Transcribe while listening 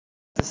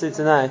see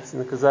tonight in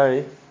the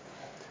Kuzari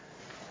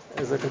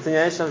is a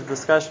continuation of the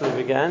discussion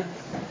we began,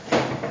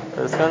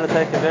 but it's going to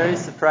take a very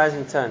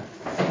surprising turn.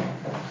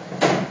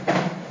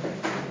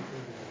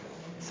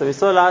 So we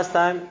saw last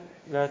time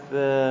that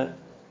the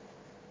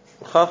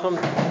Chacham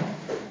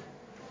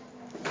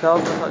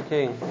tells the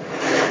king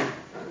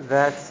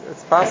that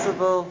it's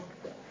possible,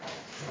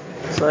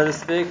 so to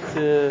speak,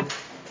 to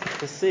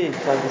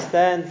perceive, to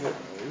understand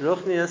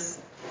Ruchnius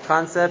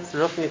concepts,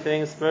 Ruchni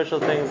things, spiritual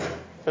things,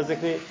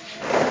 physically.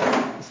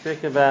 We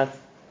speak about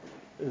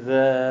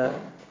the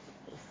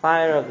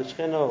fire of the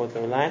Shekhinah, or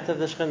the light of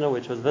the Shekhinah,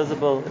 which was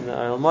visible in the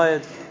Ohel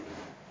Moed,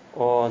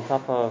 or on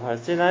top of Har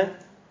Sinai.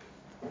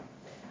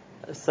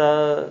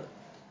 So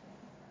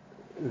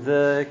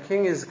the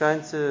king is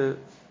going to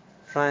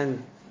try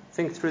and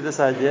think through this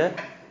idea,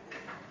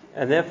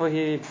 and therefore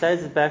he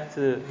plays it back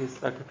to,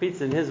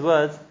 repeats in his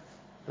words,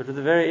 but with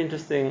a very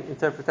interesting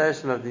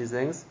interpretation of these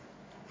things,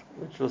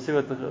 which we'll see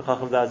what the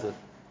Chacham does with.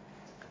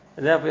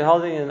 And therefore we're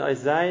holding in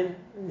Ois Zayin,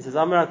 he says,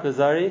 Amar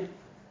HaKuzari,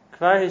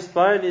 Kvar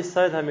Hishbar Li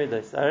Sod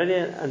HaMidos. I already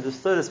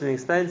understood, it's been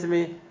explained to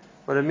me,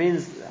 what it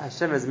means,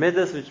 Hashem has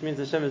Midas, which means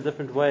Hashem has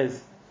different ways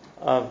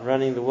of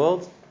running the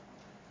world.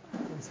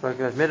 We spoke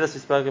about Midas, we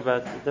spoke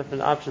about the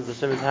different options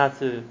Hashem has how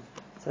to,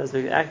 so to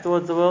speak, act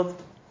towards the world.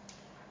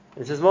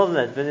 It says more than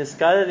that,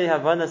 V'niskara li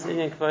havanas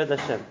inyan kvod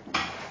Hashem.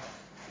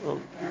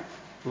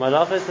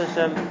 Malachis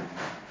Hashem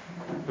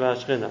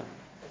v'Hashchina.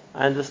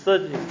 I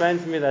understood, you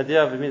explained to me the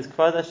idea of it means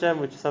Kvod Hashem,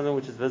 which is something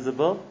which is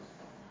visible.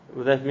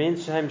 What that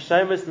means, Shehem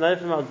Shaimus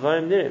Noifim Al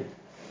Dvarim Nirim.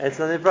 It's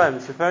not Ibrahim,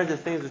 it's referring to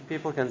things which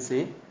people can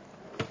see.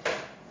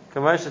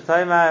 Kamosh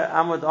Taimar,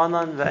 Amud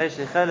Onan,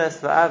 V'Eish Yicheles,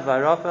 V'Av,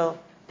 V'Arofel,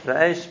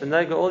 V'Eish,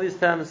 V'Nego, all these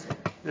terms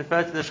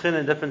refer to the Shekhinah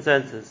in different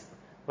senses.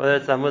 Whether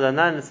it's Amud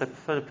Anan, it's a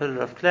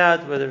pillar of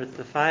cloud, whether it's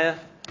the fire,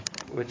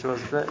 which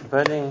was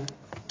burning,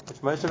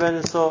 which Moshe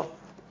Rabbeinu saw,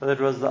 whether it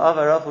was the Av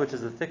Arofel, which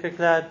is a thicker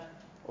cloud,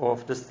 or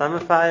just summer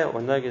fire, or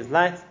Noga's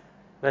light.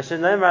 And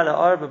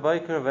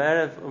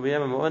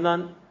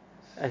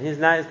he's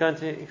going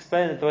to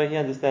explain it the way he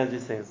understands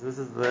these things. This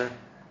is the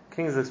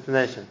king's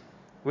explanation.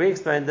 We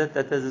explained it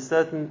that there's a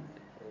certain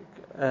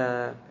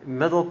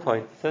middle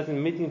point,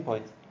 certain meeting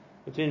point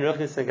between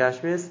Ruchnis and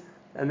Gashmis,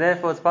 and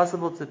therefore it's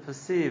possible to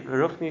perceive a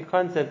Ruchni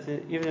concept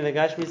even in a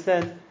Gashmi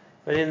sense,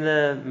 but in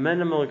the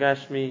minimal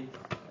Gashmi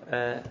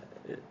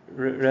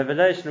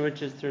revelation,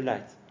 which is through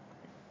light.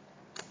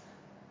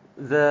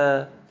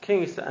 The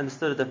king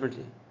understood it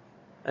differently.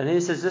 And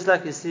he says, just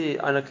like you see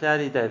on a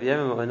cloudy day, that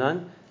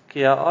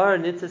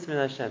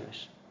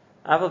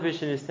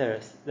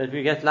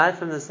we get light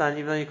from the sun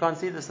even though you can't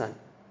see the sun.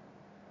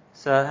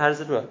 So how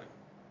does it work?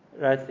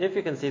 Right? If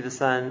you can see the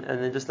sun,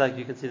 and then just like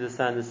you can see the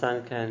sun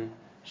can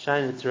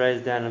shine its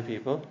rays down on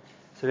people.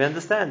 So we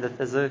understand that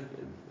there's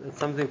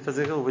something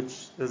physical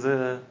which there's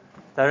a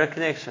direct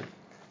connection.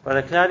 But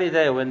a cloudy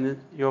day when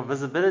your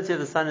visibility of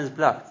the sun is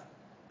blocked,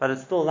 but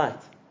it's still light.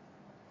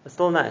 It's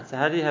still night. So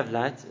how do you have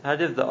light? How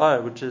do you have the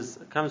or, which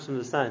comes from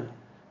the sun,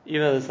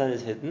 even though the sun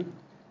is hidden?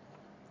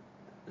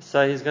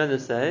 So he's going to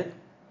say,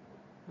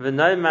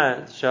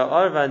 "V'noimar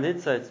sha'or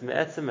v'nitzot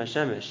me'etzem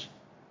hashemish."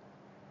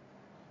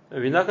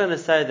 We're not going to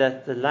say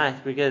that the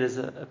light we get is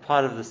a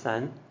part of the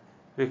sun,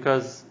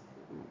 because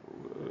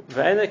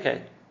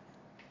v'enokei.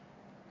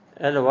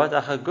 Elawat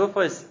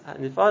achagufos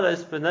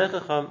nifalos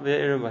b'neichacham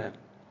v'yirum.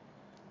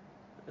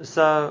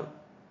 So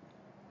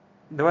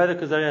the way the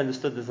Kuzari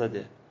understood this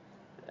idea.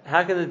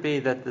 How can it be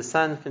that the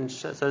sun can,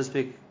 so to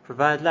speak,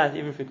 provide light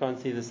even if we can't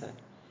see the sun?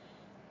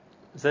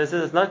 So he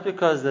says it's not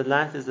because the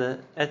light is a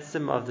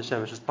etzim of the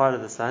shemesh, it's part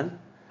of the sun,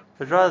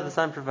 but rather the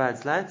sun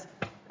provides light,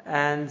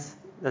 and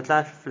that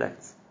light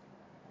reflects.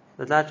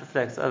 That light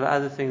reflects over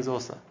other things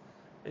also.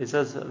 It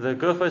says the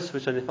gufos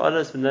which are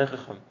nifalos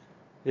v'neichacham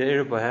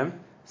v'yiru bohem.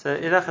 So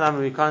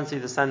we can't see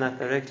the sunlight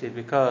directly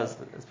because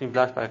it's been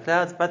blocked by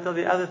clouds, but there'll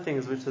be other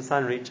things which the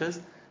sun reaches,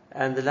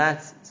 and the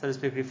light, so to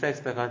speak, reflects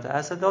back onto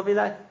us, so there'll be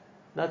light.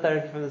 Not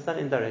directly from the sun,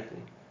 indirectly.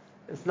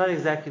 It's not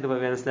exactly the way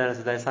we understand it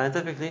today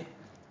scientifically.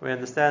 We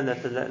understand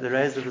that the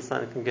rays of the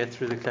sun can get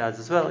through the clouds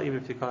as well,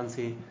 even if you can't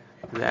see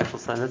the actual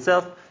sun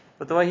itself.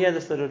 But the way he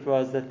understood it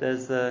was that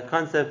there's a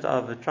concept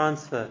of a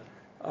transfer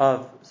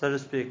of, so to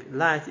speak,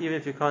 light, even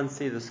if you can't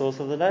see the source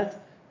of the light,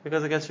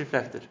 because it gets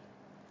reflected.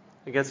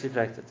 It gets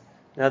reflected.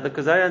 Now the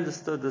Kuzari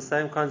understood the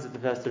same concept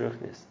applies to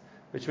Ruchnis,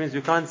 which means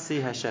we can't see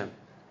Hashem.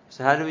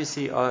 So how do we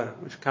see Or,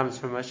 which comes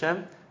from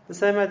Hashem? The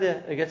same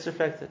idea, it gets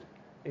reflected.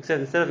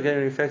 Except instead of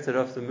getting reflected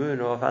off the moon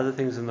or off other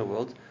things in the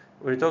world,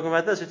 when we're talking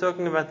about this, we're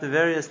talking about the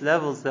various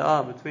levels there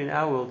are between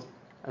our world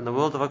and the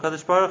world of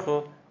HaKadosh Baruch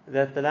Hu,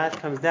 that the light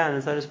comes down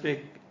and, so to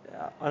speak,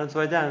 on its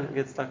way down, it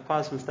gets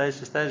passed from stage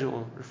to stage,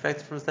 or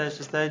reflected from stage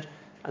to stage,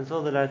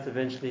 until the light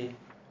eventually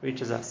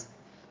reaches us.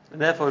 And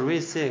therefore, what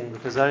we're seeing, the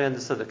Kuzari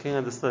understood, the king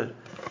understood,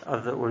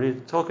 when we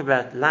talk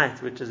about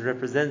light, which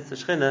represents the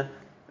Shekhinah,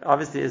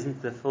 obviously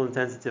isn't the full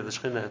intensity of the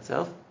Shekhinah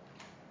itself.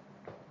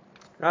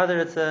 Rather,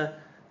 it's a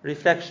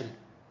reflection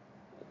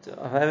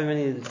of however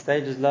many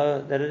stages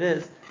lower that it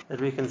is,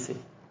 that we can see.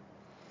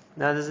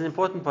 Now there's an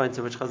important point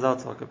to which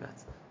Chazal talk about.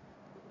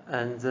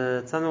 And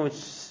something which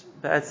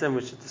Ba'atzim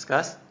we should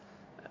discuss.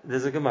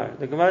 There's a Gemara.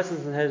 The Gemara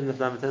says in Hezron of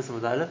Lamates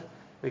Amud Aleph.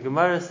 The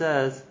Gemara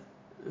says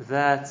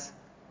that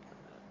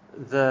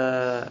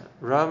the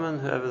Roman,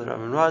 whoever the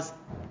Roman was,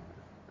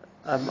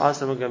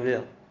 asked Rabban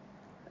Gamliel,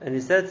 and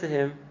he said to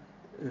him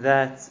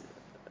that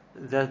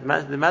there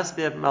must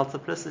be a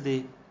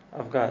multiplicity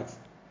of gods.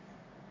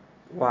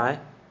 Why?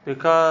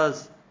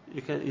 Because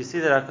you see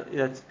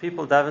that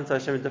people daven to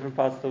Hashem in different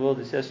parts of the world.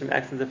 You see Hashem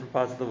acts in different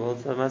parts of the world.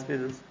 So there must be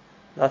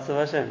lots of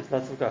Hashem,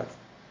 lots of gods.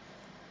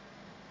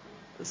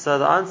 So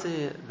the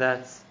answer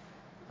that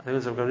I think it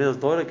was Rabban Gamliel's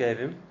daughter gave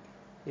him,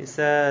 he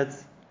said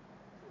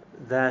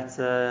that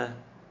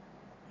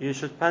you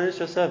should punish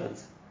your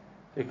servants,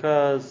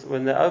 because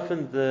when they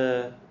opened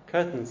the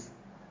curtains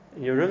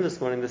in your room this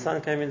morning, the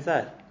sun came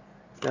inside.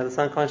 So now the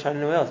sun can't shine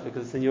anywhere else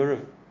because it's in your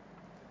room.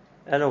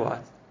 And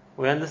what?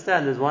 We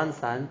understand there's one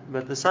sun,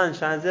 but the sun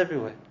shines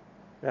everywhere,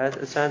 right?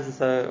 It shines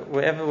so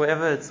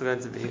wherever it's going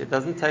to be. It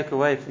doesn't take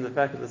away from the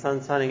fact that the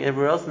sun's shining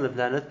everywhere else on the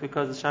planet,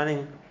 because it's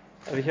shining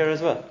over here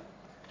as well.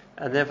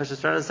 And therefore, she's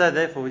trying to say,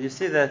 therefore, when you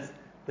see that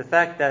the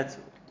fact that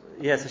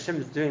yes, Hashem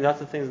is doing lots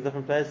of things in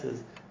different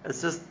places,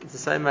 it's the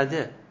same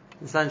idea.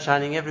 The sun's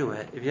shining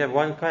everywhere. If you have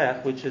one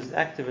koyach which is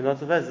active in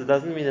lots of places, it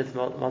doesn't mean it's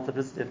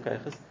multiplicity of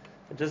koyachs.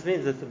 It just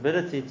means its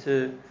ability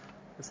to,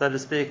 so to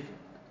speak,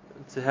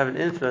 to have an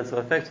influence or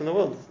effect on the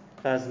world,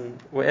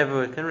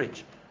 wherever it can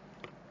reach.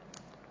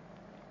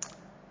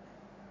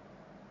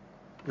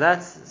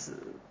 That's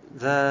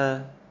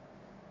the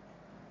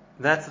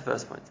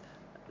first point.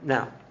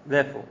 Now,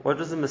 therefore, what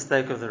was the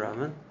mistake of the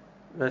Raman?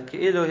 That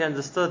Ki'ilu, he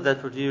understood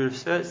that what you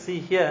see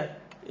here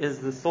is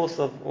the source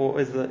of, or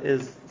is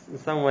in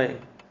some way,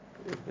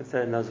 you can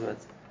say in those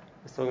words,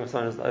 it's talking about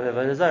someone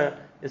who's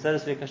is so to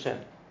speak Hashem.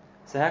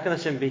 So how can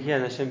Hashem be here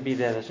and Hashem be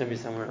there and Hashem be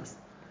somewhere else?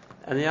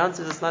 And the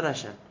answer is it's not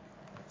Hashem.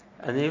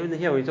 And even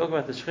here, when you talk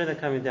about the Shekhinah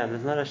coming down,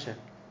 it's not Hashem.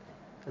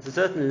 It's a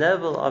certain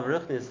level of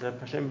ruchnis that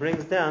Hashem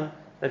brings down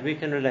that we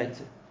can relate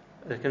to.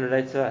 It can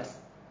relate to us.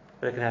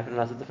 But it can happen in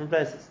lots of different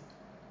places.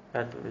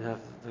 Right? We have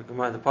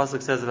the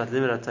Pasuk says about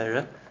Limud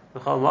Torah,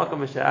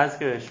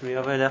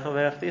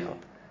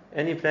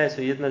 any place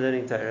where Yidden are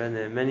learning Torah, and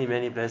there are many,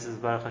 many places,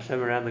 Baruch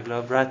Hashem, around the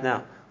globe right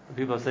now, where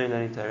people are studying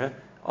learning Torah,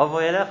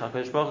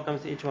 Kodesh Baruch Hu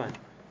comes to each one.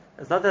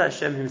 It's not that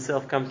Hashem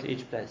himself comes to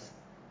each place.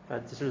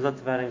 Right? Hashem is not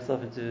dividing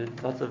himself into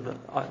lots of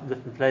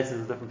different places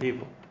and different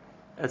people.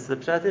 And so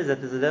the pshat is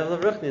that there's a level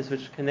of ruchnis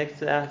which connects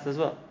to us as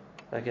well,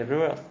 like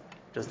everywhere else.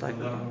 Just like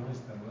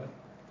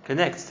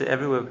connects to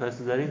everywhere a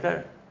person's learning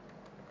Torah.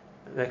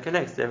 That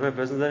connects to everywhere a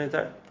person's learning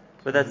Torah.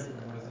 But that's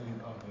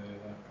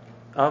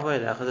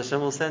Hashem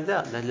will send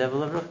out that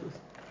level of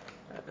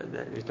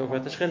ruchnis. We talk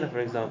about the Shekhinah, for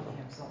example.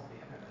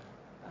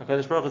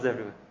 HaKadosh Baruch Hu is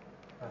everywhere.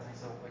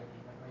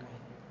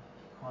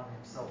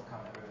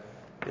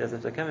 He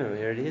doesn't have to come everywhere.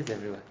 He already is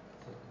everywhere.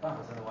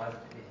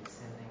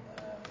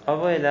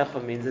 Avo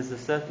Elecha means there's a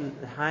certain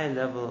high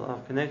level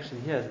of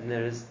connection here than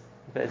there is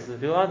in places where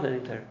people aren't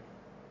learning Torah.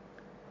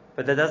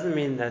 But that doesn't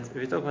mean that if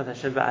we talk about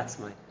Hashem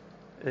Ba'atzmai,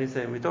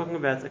 we're talking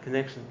about a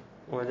connection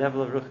or a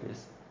level of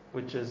ruchnis,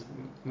 which is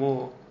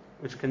more,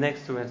 which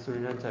connects to us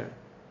when we learn Torah,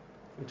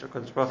 which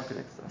HaKadosh Baruch Hu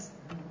connects to us.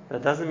 But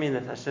it doesn't mean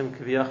that Hashem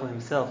Kiviyachal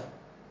himself.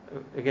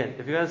 Again,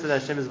 if you're going to say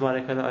that Hashem is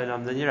Malek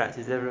Olam, then you're right.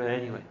 He's everywhere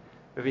anyway.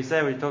 But if you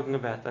say we're talking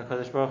about that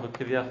HaKadosh Baruch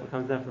Hu Kiviyachal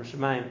comes down from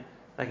Shemaim,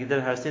 like he did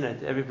at Har Sinai,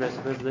 to every place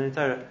where learning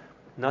Torah,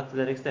 not to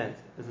that extent.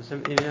 It's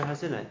Hashem even at Har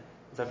Sinai.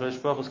 It's like HaKadosh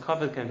Baruch Hu's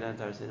covet came down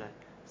to Har Sinai.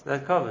 So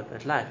that covet,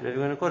 that light, whatever you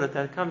want to call it,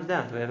 that comes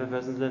down to wherever a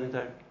person's learning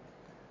Torah.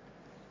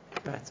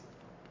 Right.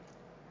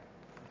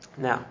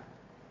 Now,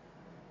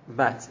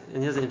 and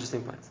here's an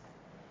interesting point.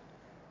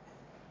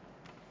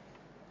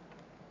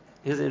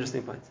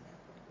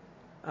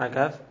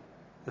 Agav,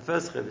 the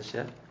first chiddush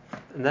here,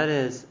 and that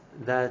is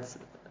that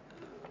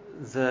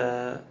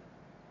the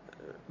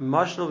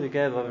mashal we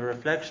gave of a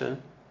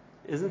reflection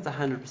isn't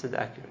 100%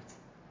 accurate.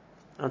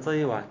 I'll tell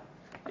you why.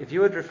 If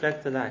you would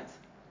reflect the light,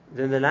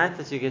 then the light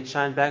that you get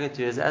shined back at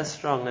you is as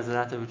strong as the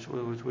light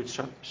which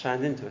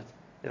shined into it.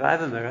 If I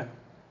have a mirror,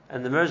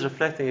 and the mirror is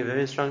reflecting a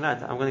very strong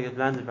light, I'm going to get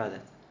blinded by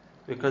that.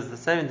 Because the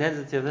same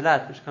intensity of the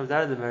light which comes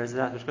out of the mirror is the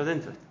light which goes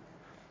into it.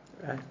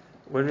 Right?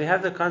 When we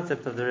have the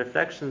concept of the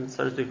reflection,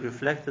 so to speak,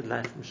 reflected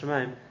light from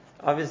Shemaim,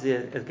 obviously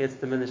it gets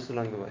diminished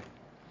along the way.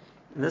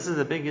 And this is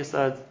the big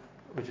yesod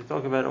which we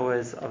talk about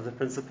always, of the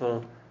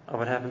principle of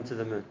what happened to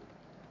the moon.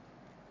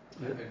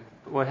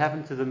 What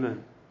happened to the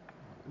moon?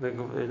 We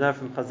know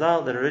from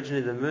Chazal that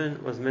originally the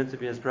moon was meant to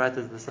be as bright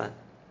as the sun.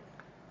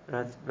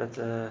 Right? But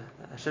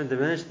Hashem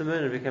diminished the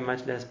moon and it became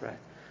much less bright.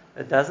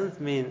 It doesn't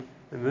mean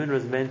the moon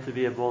was meant to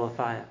be a ball of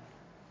fire.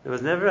 There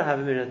was never a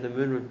havamina that the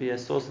moon would be a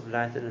source of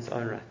light in its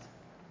own right.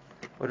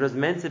 What it was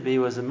meant to be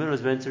was the moon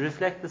was meant to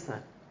reflect the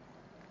sun,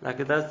 like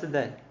it does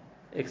today.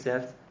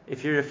 Except,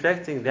 if you're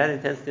reflecting that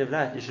intensity of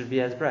light, you should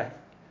be as bright.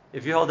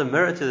 If you hold a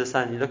mirror to the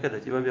sun, you look at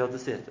it, you won't be able to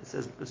see it.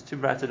 It's too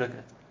bright to look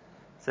at.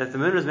 So if the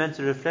moon was meant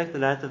to reflect the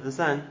light of the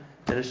sun,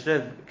 then it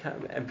should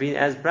have been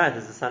as bright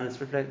as the sun is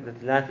reflected,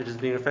 the light which is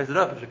being reflected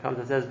off, it should come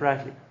as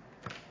brightly.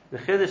 The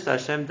chiddush that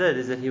Hashem did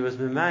is that He was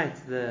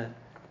mimayit the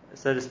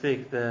so to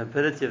speak, the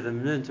ability of the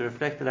moon to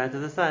reflect the light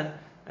of the sun,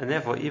 and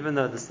therefore, even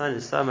though the sun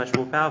is so much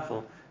more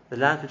powerful, the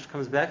light which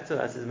comes back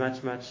to us is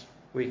much, much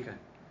weaker.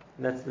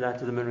 And that's the light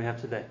of the moon we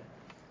have today.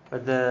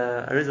 But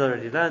the Arizal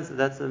already learns that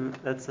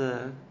that's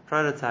a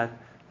prototype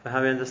for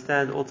how we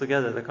understand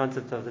altogether the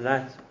concept of the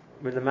light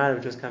with the matter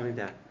which is coming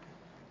down.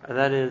 And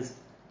that is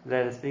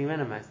that it's being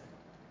minimized.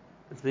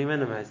 It's being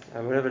minimized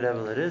at whatever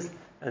level it is,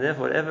 and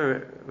therefore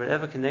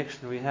whatever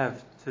connection we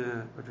have to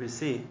what we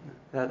see,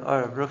 that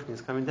aura of Ruchni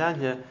is coming down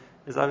here,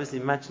 is obviously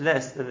much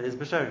less than it is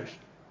B'Shorish.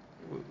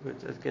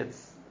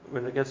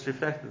 When it gets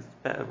reflected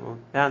or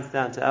bounced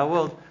down to our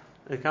world,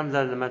 it comes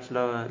out at a much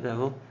lower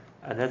level,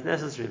 and that's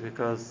necessary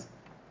because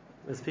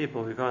as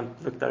people we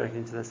can't look directly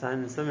into the sun,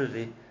 and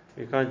similarly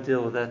we can't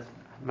deal with that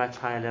much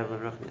higher level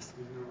of Ruchnis.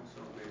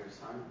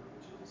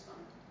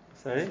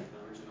 Sorry? The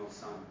original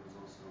sun was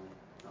also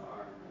the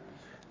R.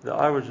 The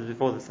R which was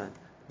before the sun.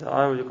 The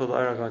R which we call the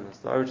R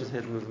Agonos. The R which is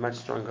hidden was much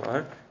stronger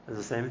R. It's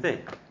the same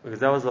thing. Because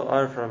that was the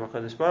R from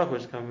HaKadosh Baruch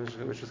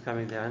which was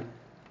coming down,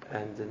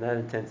 and in that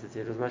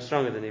intensity it was much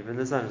stronger than even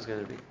the sun was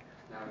going to be.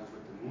 Now it was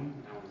with the moon?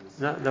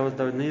 Now No, that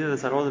was neither the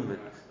sun or the moon.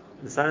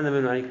 The sun and the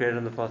moon were only created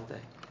on the 4th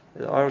day.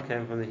 The R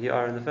came from the He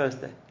R on the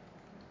 1st day.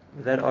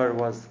 But that R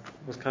was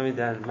coming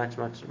down in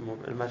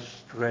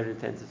much greater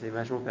intensity,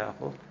 much more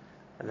powerful,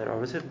 and that R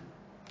was hidden.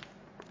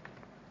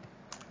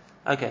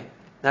 Okay,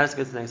 now let's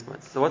go to the next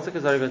point. So what's the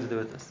Kuzari going to do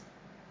with this?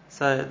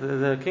 So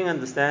the king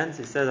understands,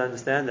 he says, I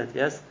understand that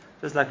yes,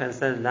 just like I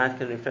understand light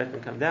can reflect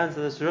and come down,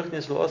 so this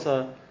Ruchnis will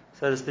also,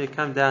 so to speak,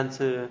 come down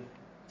to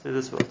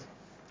this world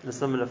in a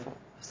similar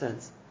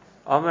sense.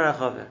 Amar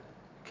HaChaver,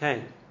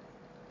 Cain,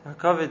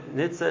 HaKavod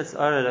nitzes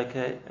ar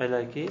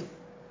elaki,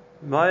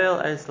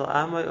 moyel eisel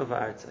amoy uva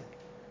artzei.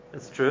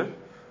 It's true.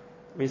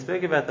 We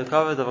speak about the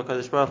kavod of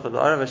HaKadosh Baruch Hu, the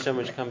Or of Hashem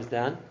which comes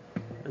down.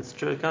 It's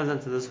true, it comes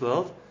into this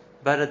world,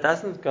 but it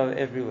doesn't go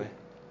everywhere.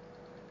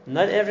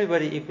 Not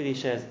everybody equally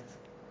shares it.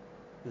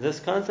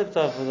 This concept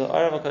of the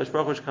Or of HaKadosh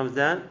Baruch Hu which comes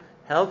down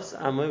helps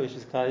Amoy, which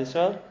is Klal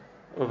Yisrael,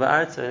 over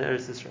Artzah and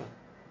Eretz Yisrael.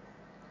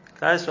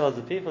 Klal Yisrael is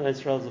the people, and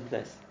Yisrael is the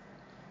place.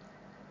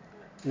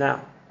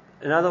 Now,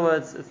 in other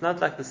words, it's not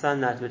like the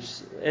sun night, which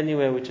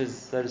anywhere which is,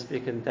 so to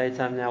speak, in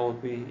daytime now will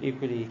be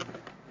equally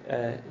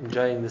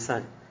enjoying the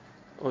sun,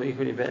 or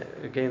equally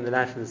getting the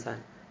light from the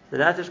sun. The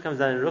light which comes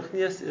down in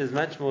Ruchnius is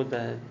much more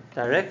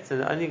direct,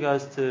 and it only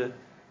goes to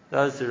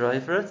those who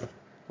rely for it,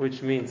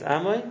 which means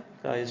Amoy,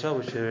 Klal Yisrael,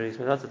 which we already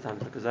explained lots of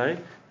times, the Kuzari,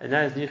 and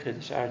now is Yichid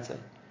Artzai.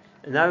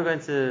 And now we're going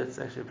to, it's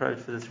actually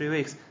approached for the 3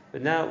 weeks,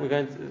 but now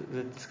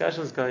the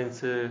discussion is going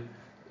to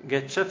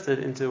get shifted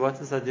into what's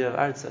this idea of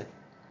Artzai.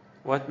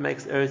 What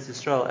makes Eretz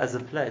Yisrael as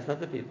a place, not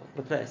the people,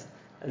 the place,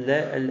 a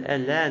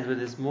land where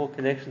there's more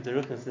connection to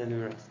Ruchnis than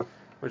anywhere else,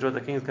 which is what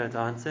the king is going to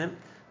answer him.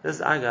 This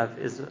Agav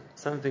is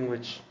something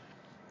which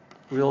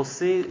we'll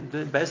see,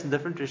 based on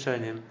different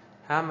Rishonim,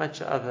 how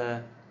much of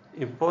an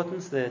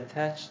importance they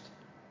attached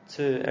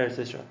to Eretz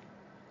Yisrael.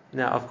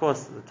 Now, of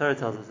course, the Torah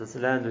tells us it's a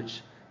land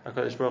which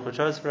HaKadosh Baruch Hu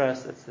chose for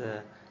us, it's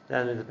the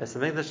land where the Beis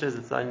HaMikdash is,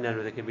 it's the only land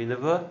where there can be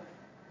Nevuah,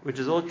 which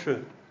is all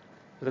true.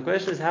 But the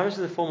question is, how much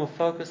does it form a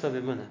focus of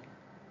Emunah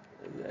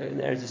in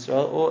Eretz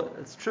Yisrael? Or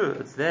it's true,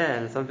 it's there,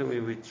 and it's something we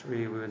were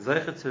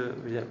zeicher to,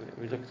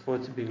 we look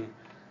forward to being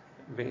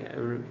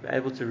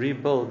able to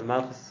rebuild the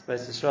Malchus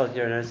Beis Yisrael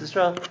here in Eretz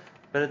Yisrael,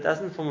 but it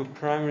doesn't form a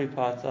primary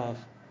part of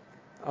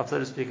so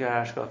to speak,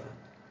 our Hashkafa.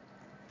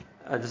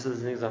 Just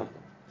as an example.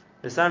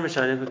 The Sam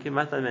Rishonim, who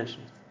Kimat I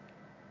mentioned,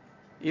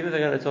 even if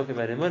they're going to talk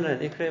about Emunah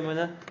and Ikra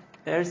Emunah,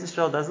 Eretz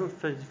Yisrael doesn't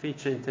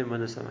feature into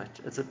Emunah so much.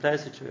 It's a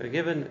place which we are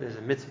given, there's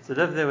a mitzvah to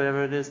live there,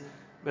 whatever it is,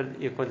 but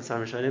according to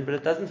Sam Rishonim, but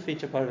it doesn't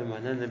feature part of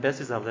Emunah, and the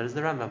best example of that is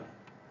the Rambam.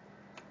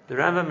 The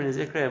Rambam in his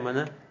Ikra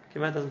Emunah,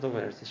 Kimat doesn't talk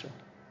about Eretz Yisrael.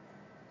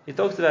 He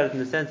talks about it in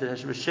the sense that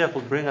Mashiach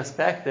will bring us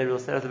back there, we'll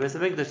set up the Beis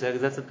HaMikdash there,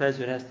 because that's the place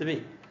where it has to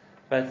be.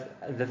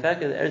 But the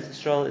fact that Eretz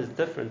Yisrael is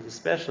different, is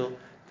special,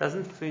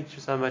 doesn't feature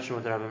so much in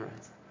what the Rambam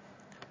writes.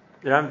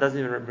 The Rambam doesn't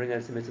even bring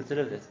us a mitzvah to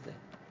live there today.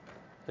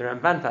 The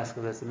Ramban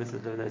Pascal that's a mitzvah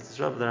to live in Eretz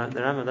Yisrael, but the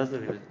Rambam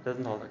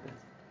doesn't hold like that.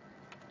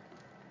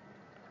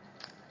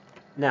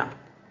 Now,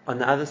 on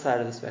the other side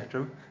of the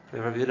spectrum, we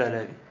have Rabbi Yehuda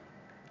Halevi.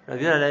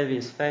 Rabbi Yehuda Halevi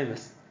is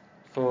famous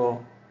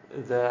for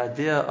the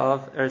idea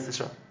of Eretz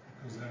Yisrael.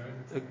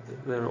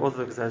 The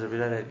author of Rabbi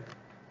Yehuda Halevi.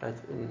 But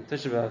in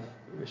Tisha B'Av,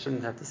 we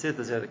shouldn't have to see it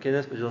as the other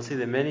kiddush, but you'll see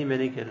there are many,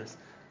 many kiddush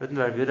written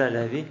by Rabbi Yehuda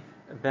Halevi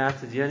about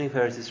the yearning for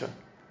Eretz Yisrael.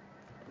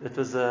 It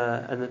was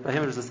and by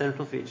him it was a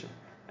central feature.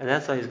 And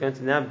that's why he's going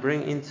to now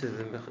bring into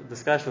the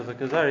discussion of the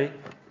Kuzari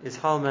his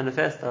whole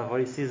manifesto of what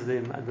he sees the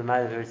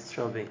Ma'ad of Eretz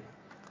Yisrael being.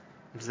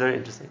 Which is very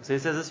interesting. So he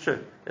says it's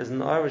true. There's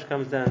an R which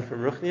comes down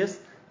from Ruchnius,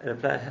 and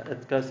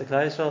it goes to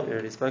Klal Yisrael. We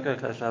already spoke about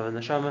Klal Yisrael and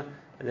Neshama,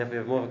 and therefore we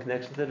have more of a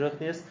connection to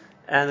Ruchnius,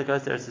 and it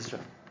goes to Eretz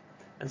Yisrael.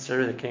 And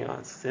so the king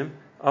asks him,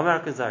 Omar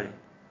Kuzari,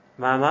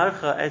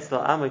 Ma'amarcha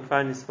Eitzel Amoi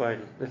Kvar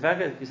Nispardi. The fact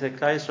that you say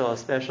Klal Yisrael is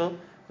special,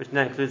 which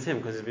now includes him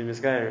because he's been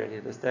misguided already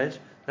at this stage,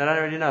 that I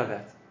already know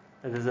about.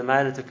 And there's a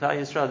matter to Klal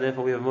Yisrael,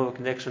 therefore we have more of a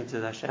connection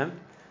to Hashem.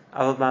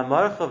 But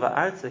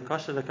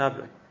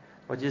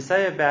What you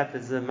say about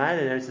there's a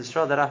Maila in Eretz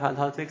Yisrael that I find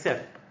hard to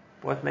accept.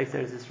 What makes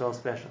Eretz Yisrael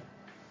special?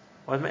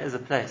 What makes it a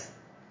place?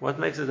 What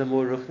makes it a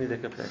more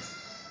ruchnidik place?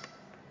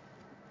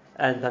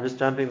 And I'm just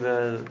jumping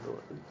the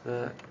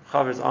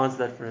Chavar's answer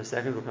that for a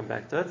second. We'll come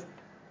back to it.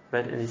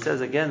 And he says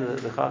again,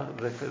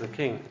 the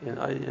king in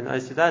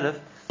Osid Aleph,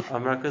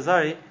 Amar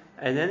Kazari,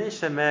 Eineni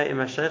shemei im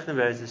hasheichim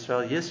be'Eretz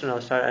Yisrael yisron al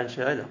shar anshe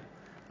olam.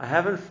 I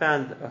haven't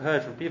found or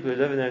heard from people who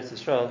live in Eretz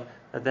Yisrael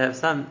that they have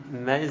some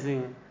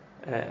amazing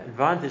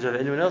advantage over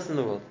anyone else in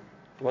the world.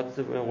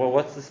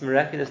 What's this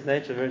miraculous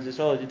nature of Eretz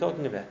Yisrael that you're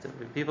talking about?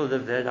 People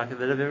live there like they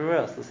live everywhere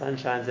else. The sun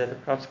shines there, the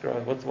crops grow.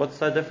 What's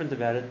so different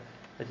about it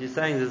that you're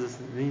saying there's this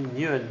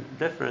new and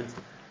different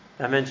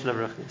dimension of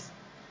ruchnis?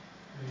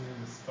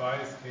 When the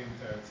spies came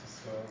to Eretz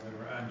Yisrael, there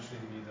were anshe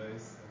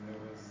midas, and there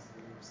was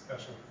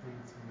special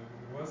fruits, and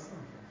there was something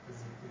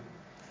physically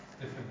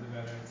different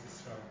about Eretz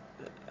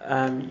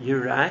Yisrael.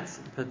 You're right,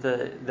 but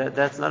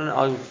that's not an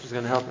argument which is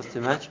going to help us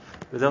too much,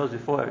 because that was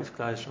before Eretz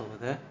Yisrael were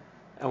there,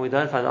 and we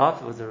don't find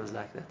afterwards it was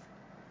like that.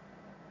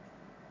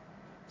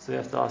 So we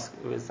have to ask,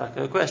 it's like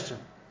a question.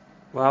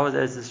 Why was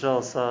Eretz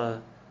Yisrael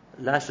so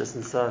luscious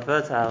and so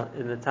fertile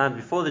in the time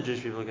before the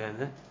Jewish people came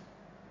there?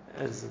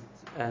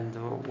 And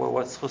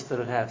what schus did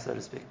it have, so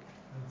to speak?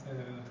 I'd say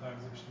that in the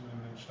times of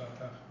Shimon and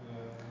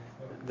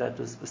Shatach, that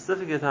was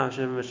specifically the time of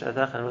Shimon and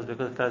Shatach, and it was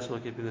because the Klal were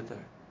keeping the Torah.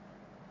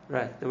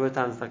 Right, there were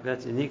times like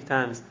that, unique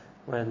times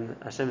when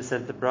Hashem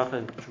sent the bracha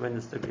in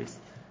tremendous degrees.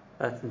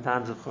 But in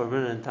times of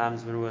Churban and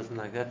times when it wasn't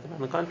like that, on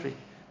the contrary,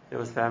 there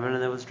was famine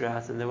and there was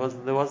drought, and there was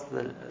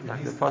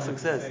like the pasuk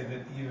says. Say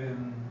that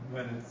even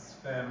when it's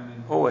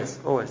famine. Always.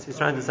 He's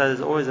trying to say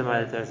there's always a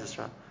Ma'alat Eretz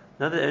Yisrael.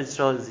 Not that Eretz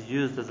Yisrael is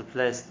used as a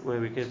place where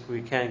we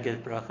can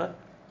get bracha,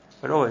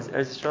 but always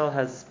Eretz Yisrael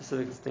has a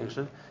specific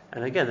distinction.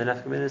 And again, the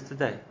nafkamina is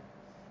today.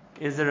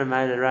 Is there a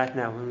Ma'alat right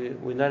now?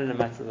 We're not in a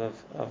matter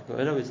of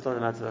Go'ila, we're still in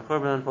a matter of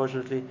Korban,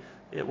 unfortunately.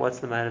 What's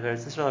the Ma'alat of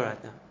Eretz Yisrael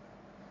right now?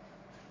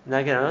 Now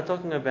again, I'm not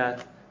talking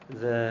about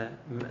the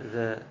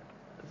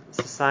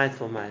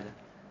societal Ma'alat.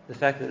 The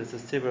fact that it's a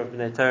tzibur of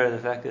Bnei Torah, the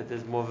fact that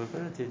there's more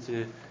ability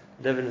to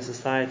live in a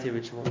society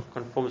which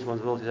conforms to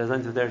one's will, there's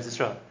nothing to Eretz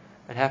Yisrael.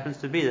 It happens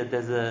to be that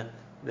there's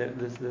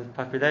the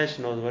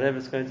population or whatever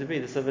it's going to be,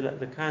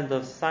 the kind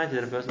of society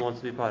that a person wants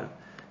to be part of.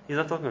 He's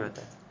not talking about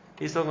that.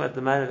 He's talking about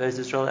the man of Eretz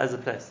Yisrael as a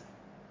place.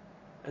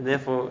 And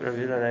therefore, Rabbi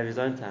Yehuda had his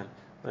own time,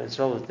 when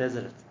Yisrael was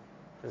desolate.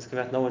 There's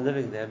about no one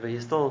living there, but he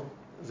still,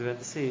 as we're going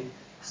to see,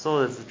 saw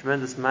there's a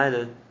tremendous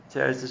matter to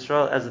Eretz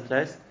Yisrael as a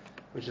place,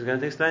 which is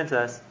going to explain to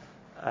us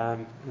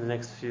in the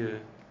next few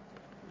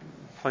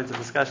points of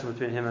discussion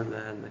between him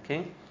and the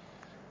king.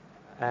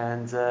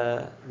 And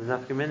the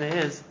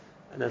nafkamina is,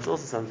 and that's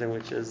also something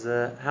which is,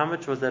 how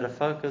much was that a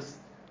focus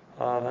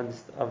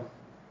of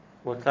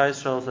what Klal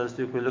Yisrael, so to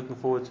speak, were looking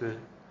forward to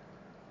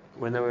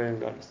when they were in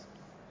Galus.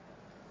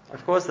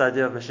 Of course, the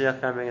idea of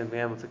Mashiach coming and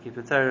being able to keep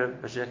the Torah,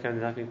 Mashiach coming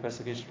and not being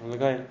persecution from the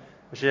Goyim,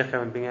 Mashiach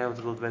coming and being able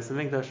to build the Beis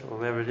HaMikdash, or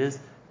whatever it is,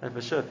 that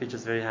for sure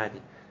features very highly.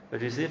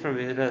 But you see from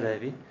Yehuda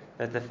Levi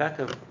that the fact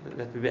that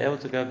we were able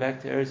to go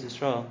back to Eretz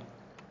Yisrael,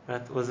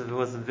 that was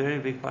a very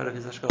big part of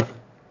his hashkafa.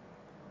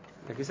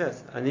 Like he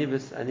says, Ani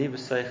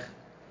b'seich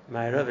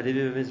ma'arav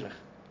v'libi b'mizrach.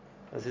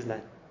 That's his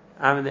name.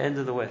 I'm in the end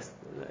of the west,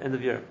 the end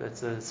of Europe.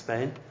 That's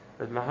Spain,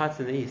 but my heart's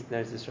in the east, in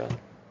Eretz Yisrael.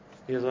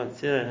 He was one.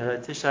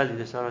 That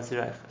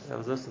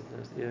was awesome.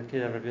 The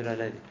kid of Rabbi Yehuda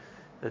Levi.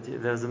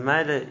 That there was a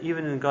maila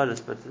even in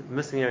Galus, but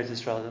missing Eretz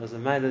Yisrael. There was a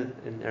maila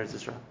in Eretz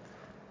Yisrael.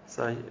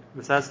 So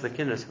besides the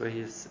Kinnis, where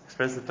he's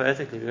expressed it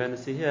poetically, we're going to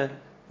see here,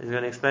 he's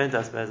going to explain to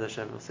us, Be'ez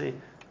Hashem, we'll see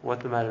what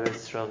the matter of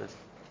Eretz Yisrael is.